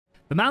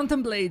The Mount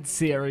 & Blade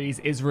series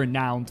is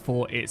renowned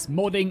for its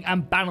modding,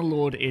 and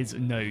Bannerlord is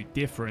no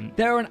different.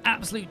 There are an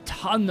absolute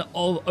ton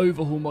of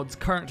overhaul mods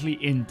currently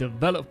in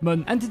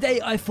development, and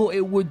today I thought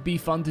it would be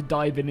fun to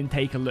dive in and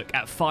take a look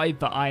at 5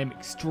 that I am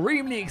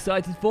extremely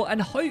excited for,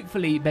 and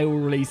hopefully they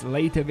will release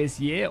later this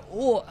year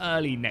or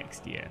early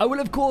next year. I will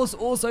of course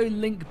also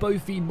link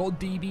both the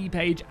ModDB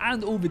page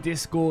and all the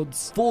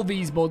discords for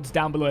these mods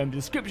down below in the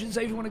description, so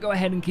if you want to go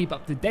ahead and keep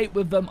up to date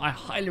with them, I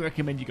highly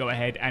recommend you go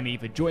ahead and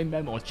either join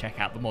them or check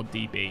out the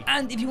ModDB.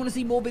 And if you want to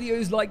see more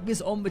videos like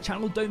this on the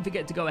channel, don't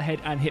forget to go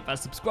ahead and hit that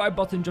subscribe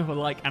button, drop a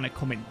like and a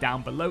comment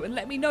down below, and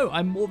let me know.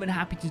 I'm more than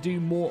happy to do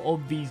more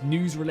of these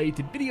news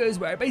related videos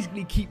where I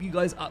basically keep you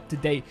guys up to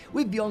date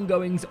with the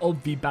ongoings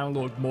of the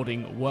Bannerlord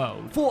modding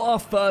world. For our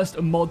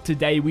first mod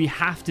today, we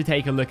have to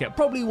take a look at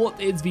probably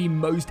what is the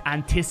most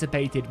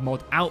anticipated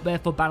mod out there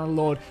for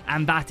Bannerlord,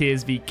 and that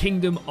is the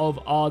Kingdom of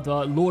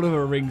Ardor Lord of the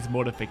Rings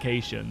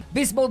modification.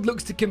 This mod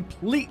looks to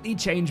completely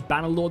change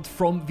Bannerlord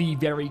from the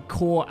very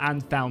core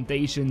and foundations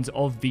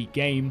of the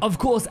game. Of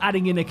course,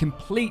 adding in a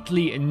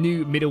completely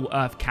new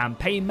Middle-earth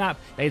campaign map.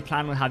 They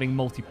plan on having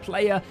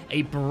multiplayer,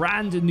 a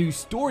brand new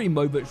story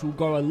mode which will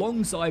go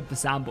alongside the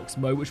sandbox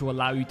mode, which will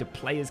allow you to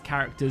play as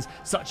characters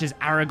such as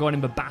Aragorn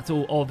in the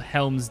Battle of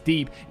Helm's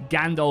Deep,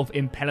 Gandalf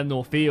in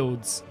Pelennor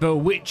Fields, the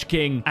Witch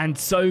King, and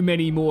so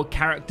many more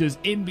characters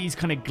in these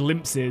kind of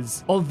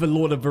glimpses of the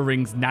Lord of the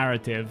Rings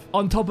narrative.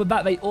 On top of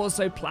that, they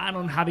also plan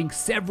on having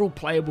several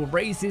playable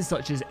races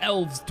such as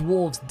elves,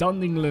 dwarves,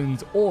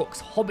 dunlinglings,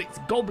 orcs, hobbits,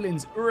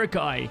 goblins,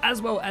 urukai,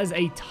 as well as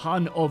a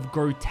ton of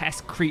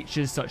grotesque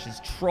creatures such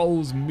as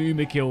trolls,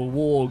 Mumakil,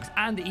 wargs,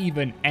 and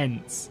even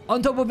ents.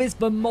 On top of this,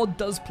 the mod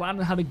does plan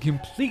on having a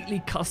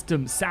completely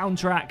custom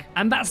soundtrack,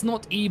 and that's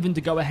not even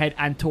to go ahead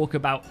and talk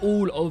about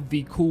all of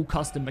the cool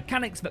custom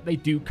mechanics that they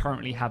do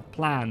currently have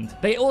planned.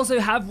 They also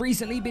have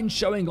recently been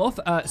showing off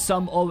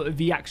some of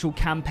the actual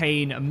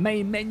campaign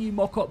main menu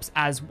mockups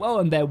as well,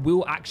 and there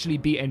will actually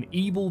be an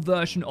evil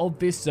version of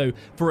this. So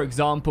for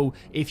example,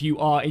 if you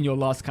are in your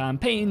last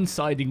campaign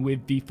siding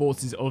with the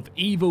forces of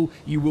evil,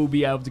 you will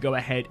be able to go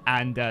ahead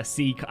and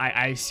seek,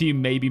 I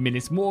assume, maybe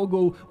Minas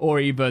Morgul or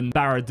even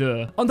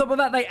Barad-dûr. On top of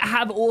that, they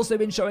have also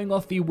been showing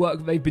off the work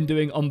that they've been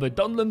doing on the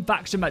Dunland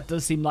faction. That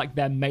does seem like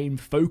their main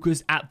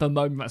focus at the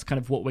moment. That's kind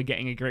of what we're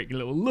getting a great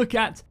little look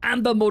at.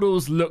 And the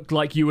models look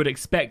like you would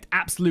expect,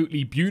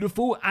 absolutely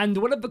beautiful. And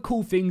one of the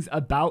cool things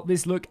about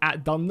this look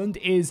at Dunland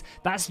is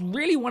that's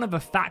really one of the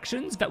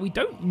factions that we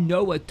don't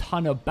know a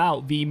ton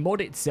about. The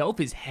mod itself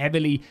is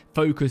heavily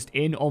focused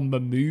in on the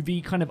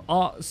movie kind of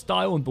art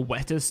style and the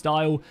wetter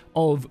style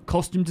of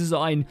costume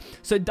design.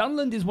 So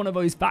Dunland is one of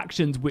those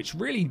factions which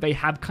really they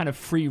have kind of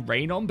free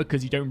reign on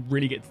because you don't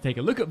really get to take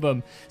a look at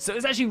them. So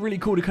it's actually really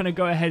cool to kind of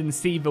go ahead and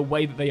see the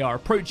way that they are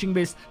approaching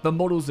this. The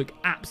models look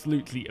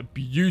absolutely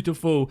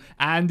beautiful,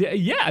 and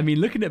yeah, I mean,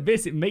 looking at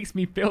this, it makes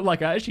me feel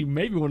like I actually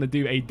maybe want to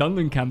do a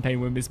Dunland campaign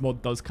when this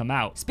mod does come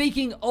out.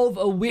 Speaking of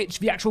which,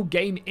 the actual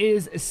game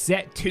is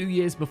set 2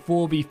 years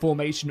before the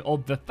formation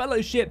of the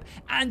Fellowship,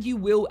 and you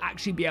will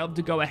actually be able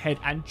to go ahead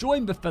and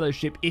join the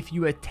Fellowship if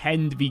you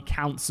attend the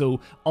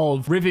Council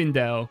of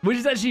Rivendell, which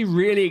is actually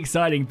really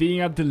exciting.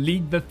 Being able to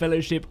lead the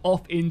Fellowship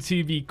off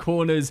into the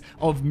corners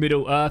of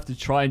Middle-earth to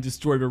try and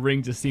destroy the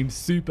ring just seems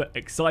super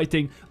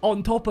exciting.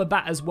 On top of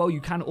that as well,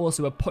 you can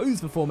also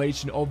oppose the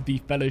formation of the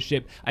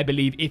Fellowship, I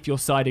believe, if you're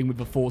siding with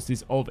the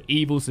forces of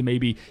evil. So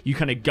maybe you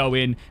kind of go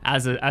in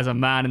as a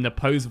man and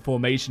oppose the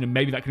formation, and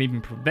maybe that can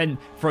even prevent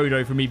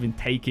Frodo from even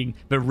taking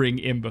the ring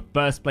in the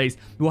first place.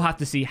 We'll have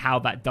to see how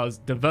that does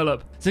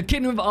develop. So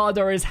Kingdom of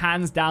Ardor is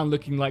hands down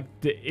looking like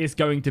it's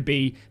going to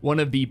be one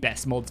of the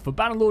best mods for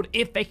Bannerlord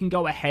if they can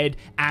go ahead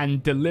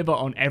and deliver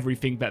on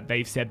everything that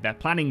they've said they're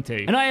planning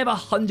to. And I have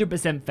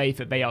 100% faith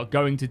that they are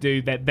going to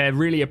do that. They're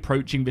really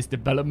approaching this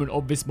development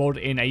of this mod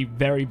in a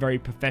very, very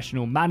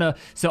professional manner.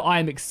 So I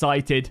am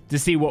excited to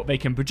see what they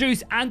can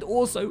produce. And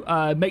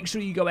also make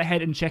sure you go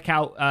ahead and check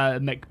out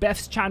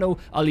Macbeth's channel.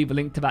 I'll leave a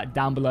link to that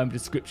down below in the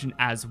description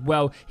as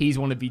well. He's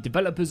one of the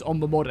developers on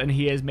the mod, and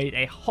he has made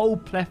a whole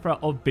plethora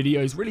of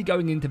videos really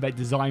going into their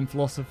design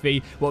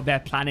philosophy, what they're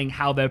planning,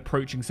 how they're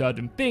approaching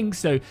certain things.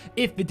 So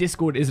if the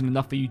Discord isn't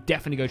enough for you,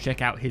 definitely go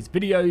check out his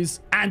videos,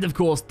 and of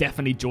course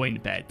definitely join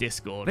their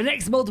Discord. The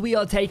next mod we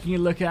are taking a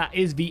look at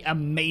is the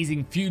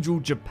amazing Feudal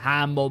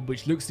Japan mod,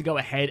 which looks to go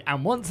ahead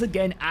and once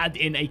again add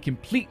in a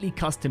completely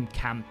custom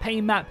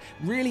campaign map,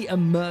 really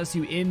immerse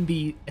you in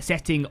the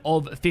setting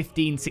of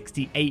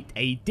 1568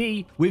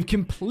 AD with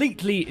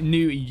completely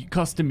new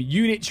custom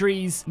unit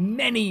trees,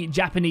 many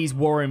Japanese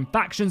warring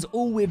factions,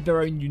 all with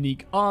their own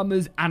unique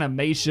armors,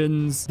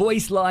 animations,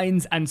 voice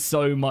lines, and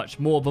so much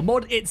more. The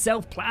mod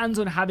itself plans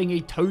on having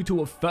a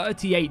total of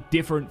 38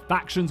 different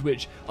factions,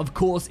 which of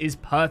course is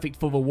perfect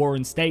for the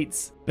Warring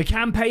States. The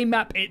campaign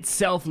map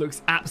itself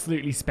looks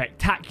absolutely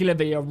spectacular.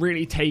 They are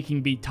really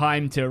taking the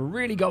time to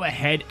really go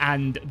ahead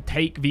and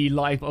take the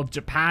life of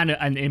Japan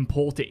and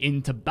import it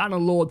into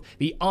Bannerlord.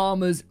 The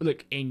armors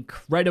look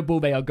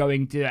incredible. They are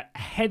going to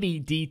heavy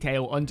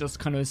detail on just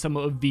kind of some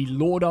of the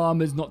Lord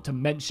armors, not to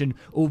mention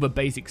all the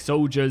basic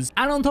soldiers.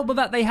 And on top of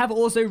that, they have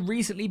also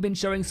recently been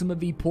showing some of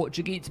the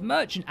Portuguese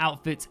merchant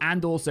outfits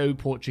and also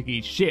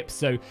Portuguese ships.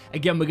 So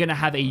again, we're going to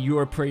have a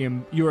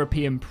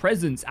European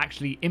presence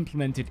actually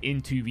implemented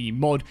into the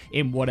mod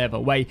in whatever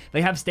way.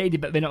 They have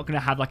stated that they're not going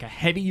to have like a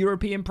heavy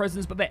European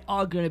presence, but there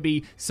are going to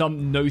be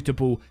some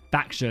notable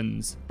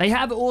factions. They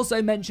have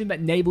also mentioned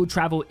that naval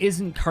travel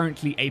isn't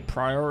currently a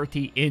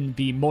priority in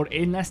the mod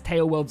unless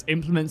Tailworlds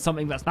implement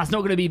something that's not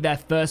going to be their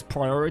first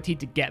priority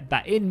to get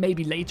that in.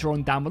 Maybe later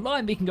on down the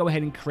line they can go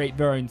ahead and create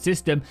their own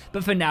system,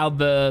 but for now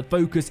the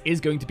focus is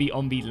going to be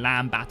on the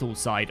land battle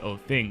side of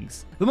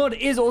things. The mod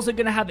is also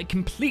going to have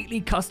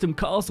completely custom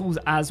castles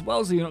as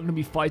well, so you're not going to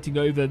be fighting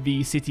over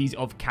the cities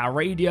of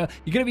Caradia.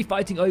 You're going to be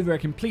fighting over a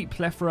complete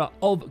plethora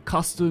of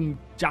custom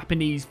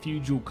Japanese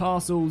feudal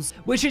castles,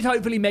 which should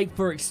hopefully make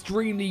for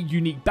extremely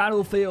unique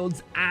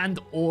battlefields and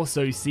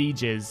also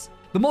sieges.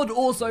 The mod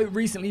also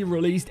recently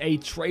released a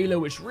trailer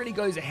which really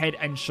goes ahead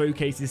and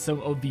showcases some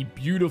of the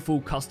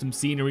beautiful custom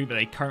scenery that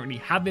they currently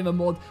have in the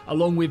mod,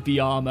 along with the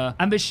armor,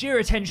 and the sheer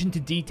attention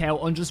to detail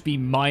on just the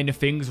minor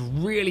things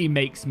really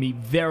makes me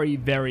very,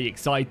 very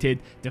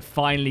excited to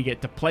finally get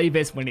to play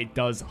this when it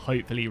does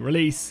hopefully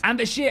release. And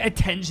the sheer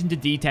attention to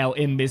detail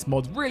in this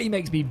mod really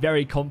makes me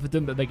very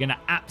confident that they're going to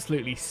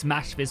absolutely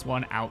smash this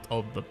one out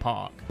of the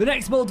park. The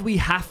next mod we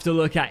have to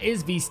look at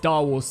is the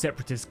Star Wars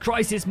Separatist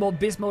Crisis mod.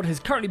 This mod has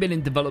currently been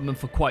in development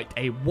for quite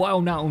a while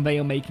now, and they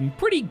are making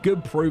pretty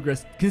good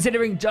progress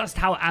considering just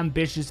how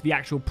ambitious the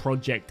actual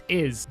project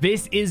is.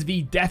 This is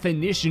the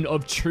definition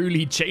of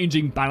truly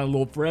changing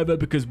Bannerlord forever,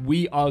 because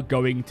we are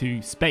going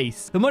to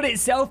space. The mod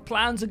itself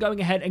plans on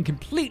going ahead and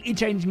completely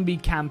changing the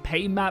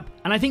campaign map,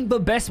 and I think the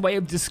best way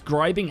of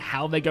describing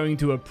how they're going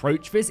to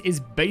approach this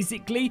is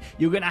basically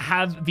you're going to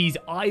have these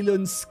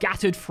islands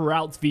scattered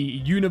throughout the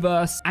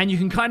universe, and you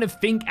can kind of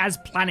think as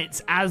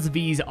planets as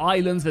these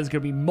islands. There's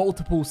going to be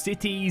multiple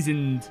cities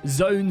and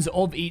zones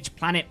of each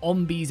planet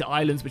on these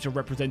islands, which are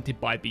represented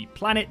by the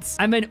planets,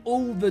 and then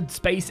all the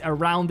space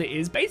around it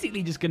is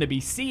basically just going to be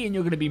sea, and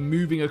you're going to be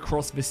moving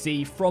across the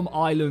sea from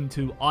island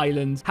to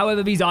island.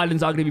 However, these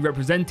islands are going to be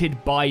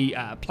represented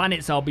by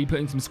planets. I'll be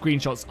putting some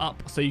screenshots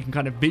up so you can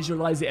kind of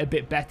visualize it a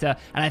bit better,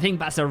 and I think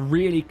that's a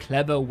really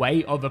clever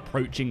way of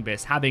approaching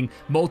this. Having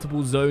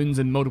multiple zones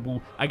and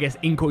multiple, I guess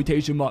in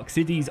quotation marks,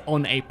 cities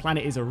on a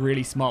planet is a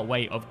really smart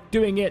way of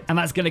doing it, and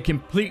that's going to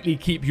completely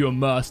keep you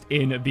immersed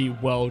in the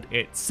world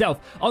itself.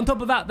 On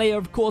top of that, they are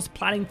of course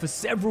planning for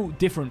several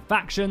different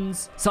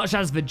factions, such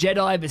as the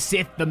Jedi, the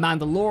Sith, the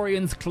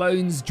Mandalorians,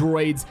 clones,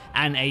 droids,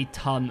 and a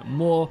ton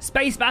more.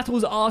 Space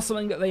battles are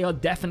something that they are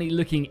definitely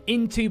looking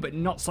into, but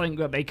not something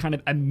that they kind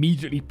of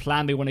immediately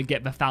plan. They want to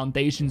get the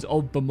foundations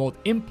of the mod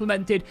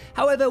implemented.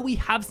 However, we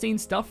have seen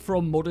stuff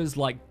from modders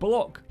like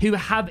Block, who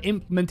have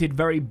implemented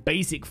very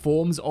basic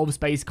forms of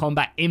space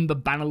combat in the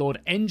Bannerlord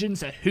engine,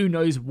 so who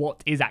knows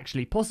what is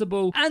actually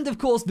possible. And of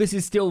course, this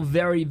is still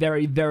very,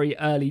 very, very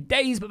early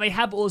days, but they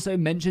have also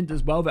mentioned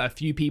as well that a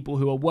few people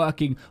who are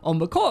working on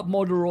the co-op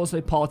mod are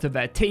also part of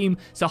their team,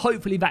 so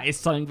hopefully that is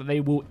something that they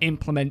will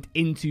implement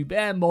into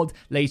their mod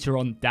later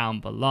on down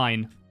the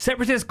line.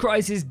 Separatist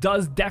Crisis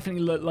does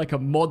definitely look like a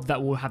mod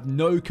that will have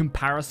no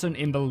comparison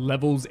in the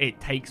levels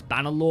it takes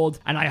Bannerlord,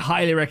 and I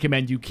highly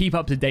recommend you keep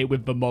up to date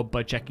with the mod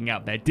by checking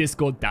out their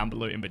Discord down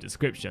below in the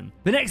description.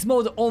 The next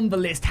mod on the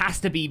list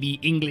has to be the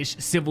English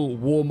Civil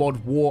War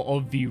mod, War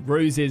of the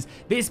Roses.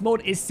 This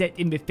mod is set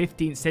in the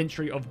 15th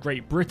century of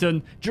Great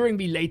Britain during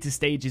the later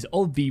stages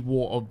of the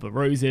War of the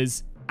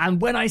Roses. And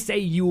when I say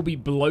you will be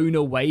blown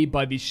away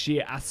by the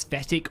sheer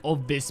aesthetic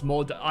of this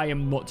mod, I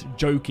am not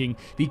joking.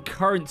 The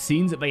current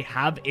scenes that they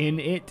have in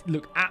it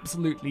look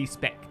absolutely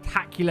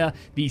spectacular.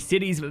 The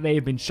cities that they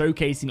have been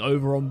showcasing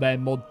over on their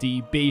mod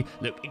DB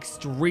look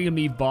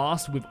extremely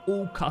vast, with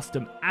all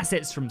custom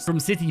assets from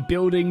city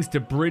buildings to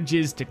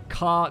bridges to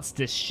carts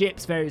to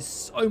ships. There is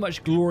so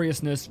much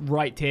gloriousness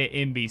right here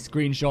in these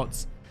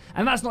screenshots.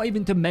 And that's not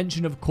even to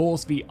mention, of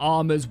course, the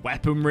armors,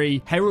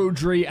 weaponry,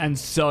 heraldry, and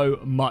so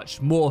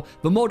much more.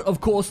 The mod, of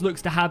course, looks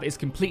to have its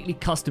completely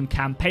custom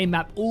campaign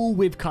map, all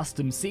with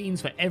custom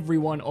scenes for every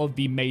one of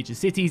the major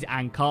cities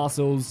and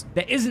castles.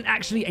 There isn't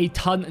actually a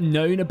ton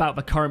known about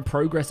the current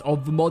progress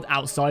of the mod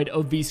outside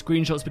of these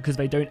screenshots, because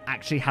they don't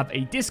actually have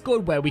a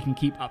Discord where we can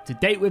keep up to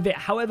date with it.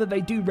 However,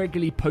 they do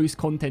regularly post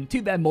content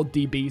to their mod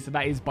DB, so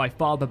that is by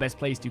far the best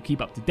place to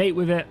keep up to date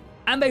with it.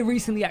 And they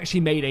recently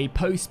actually made a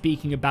post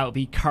speaking about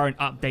the current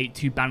update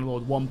to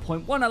Bannerlord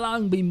 1.1,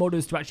 allowing the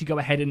modders to actually go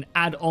ahead and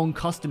add on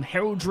custom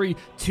heraldry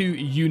to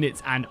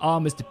units and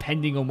armors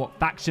depending on what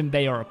faction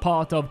they are a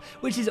part of,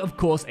 which is of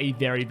course a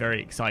very,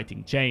 very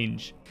exciting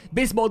change.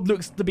 This mod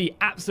looks to be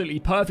absolutely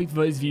perfect for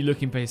those of you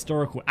looking for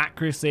historical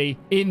accuracy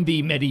in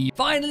the medieval.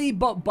 Finally,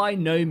 but by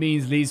no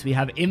means least, we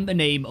have In the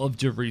Name of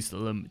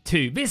Jerusalem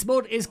 2. This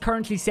mod is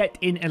currently set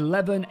in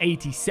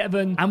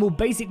 1187 and will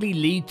basically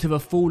lead to the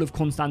fall of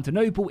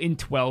Constantinople in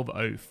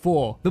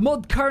 1204. The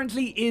mod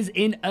currently is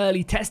in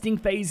early testing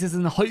phases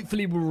and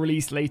hopefully will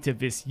release later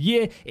this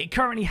year. It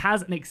currently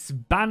has an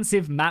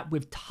expansive map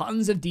with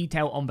tons of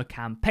detail on the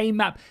campaign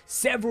map,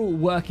 several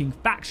working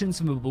factions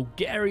from the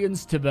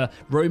Bulgarians to the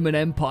Roman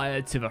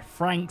Empire to the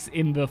Franks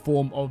in the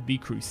form of the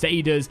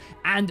Crusaders,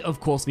 and of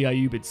course the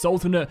Ayyubid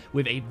Sultanate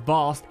with a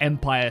vast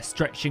empire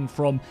stretching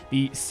from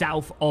the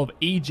south of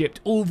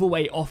Egypt all the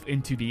way off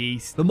into the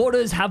east. The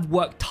modders have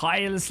worked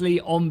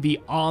tirelessly on the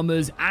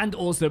armors and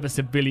also the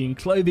civilian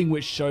clothing,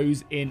 which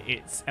shows in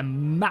its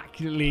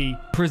immaculately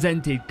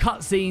presented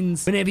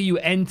cutscenes. Whenever you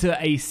enter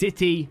a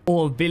city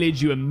or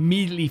village, you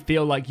immediately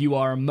feel like you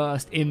are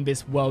immersed in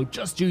this world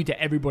just due to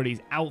everybody's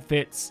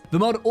outfits. The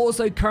mod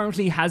also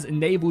currently has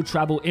naval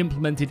travel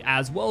implemented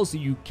as well, so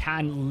you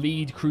can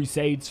lead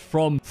crusades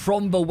from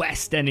the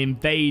west and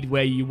invade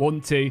where you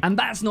want to. And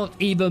that's not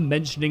even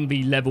mentioning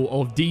the level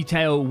of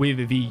detail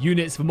with the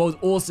units. The mod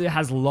also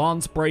has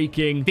lance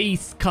breaking,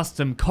 feast,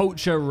 custom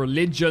culture,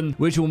 religion,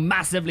 which will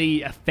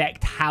massively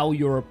affect how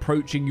you're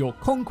approaching your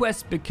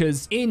conquest,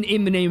 because in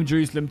the Name of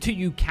Jerusalem 2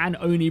 you can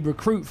only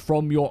recruit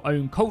from your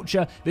own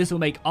culture. This will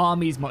make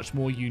armies much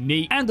more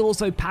unique, and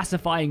also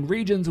pacifying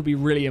regions will be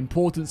really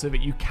important so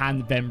that you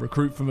can then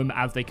recruit from them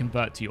as they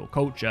convert to your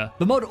culture.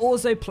 The mod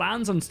also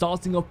plans on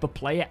starting off the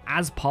player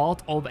as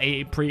part of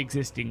a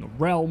pre-existing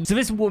realm, so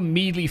this will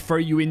immediately throw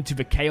you into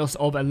the chaos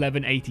of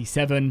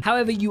 1187.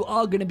 However, you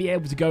are going to be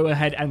able to go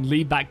ahead and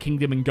leave that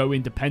kingdom and go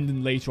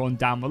independent later on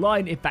down the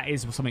line if that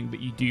is something that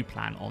you do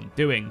plan on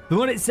doing. The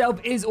mod itself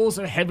is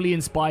also heavily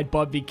inspired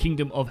by the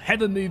Kingdom of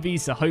Heaven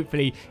movies, so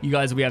hopefully you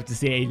guys will be able to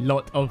see a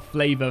lot of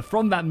flavor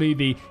from that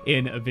movie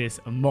in this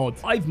mod.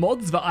 5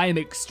 mods that I am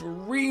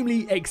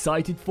extremely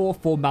excited for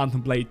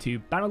Mount & Blade 2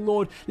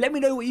 Bannerlord. Let me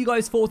know what you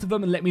guys thought of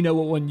them, and let me know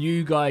what one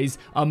you guys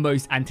are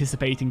most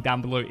anticipating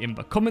down below in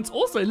the comments.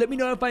 Also, let me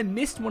know if I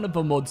missed one of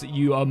the mods that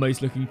you are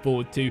most looking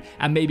forward to,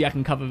 and maybe I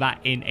can cover that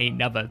in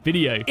another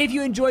video. If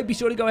you enjoyed, be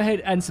sure to go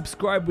ahead and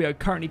subscribe. We are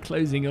currently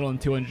closing in on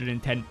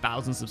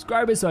 210,000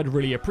 subscribers, so I'd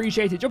really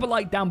appreciate it. Drop a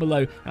like down below,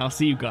 and I'll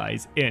see you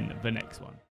guys in the next one.